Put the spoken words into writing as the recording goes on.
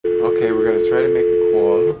Okay, we're gonna try to make a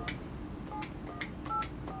call.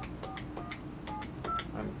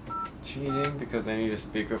 I'm cheating because I need a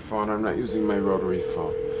speakerphone. I'm not using my rotary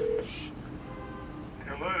phone.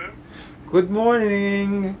 Hello? Good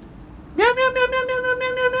morning. Meow meow meow meow meow meow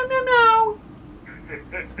meow meow meow meow.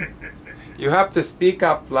 You have to speak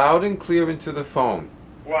up loud and clear into the phone.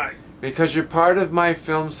 Why? Because you're part of my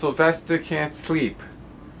film Sylvester Can't Sleep.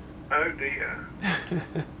 Oh dear.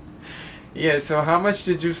 Yeah, so how much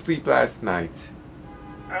did you sleep last night?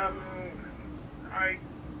 I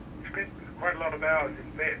spent quite a lot of hours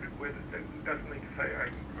in bed, with it doesn't mean to say I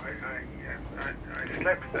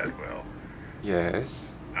slept that well.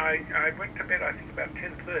 Yes. I went to bed I think about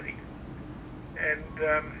 10:30, and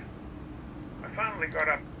I finally got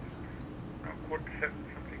up at 7:15,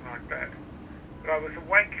 something like that. But I was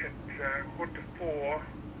awake at 4:45,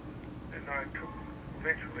 and I took,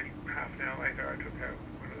 eventually half an hour later, I took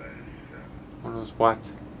one of those. One of those what?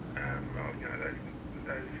 Well, you know,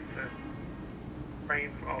 those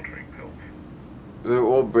brain-altering pills. They're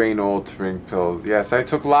all brain-altering pills. Yes, I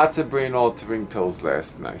took lots of brain-altering pills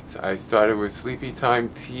last night. I started with sleepy time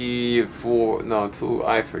tea at 2,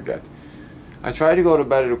 I forget. I tried to go to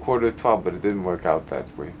bed at 11:45, but it didn't work out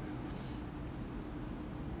that way.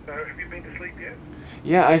 So, have you been to sleep yet?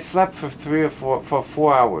 Yeah, I slept for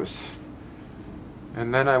 4 hours.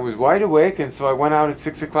 And then I was wide awake, and so I went out at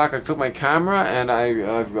 6 o'clock. I took my camera, and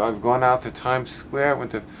I've gone out to Times Square.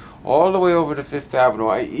 Went all the way over to Fifth Avenue.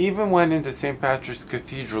 I even went into St. Patrick's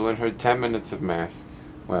Cathedral and heard 10 minutes of Mass.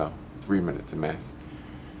 Well, 3 minutes of Mass.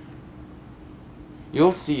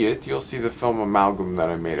 You'll see it. You'll see the film amalgam that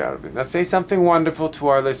I made out of it. Now say something wonderful to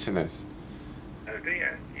our listeners. Oh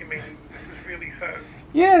dear, you mean this is really so?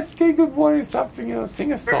 Yes, say good morning, something,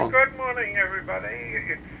 sing a song. Good morning,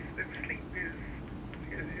 everybody. Sleep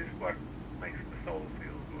is what makes the soul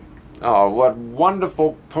feel good. Oh, what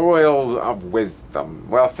wonderful pearls of wisdom.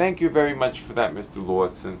 Well, thank you very much for that, Mr.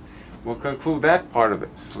 Lawson. We'll conclude that part of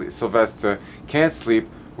it. Sylvester Can't Sleep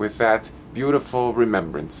with that beautiful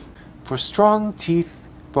remembrance. For strong teeth,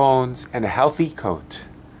 bones, and a healthy coat,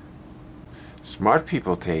 smart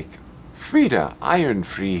people take Frida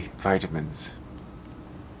iron-free vitamins.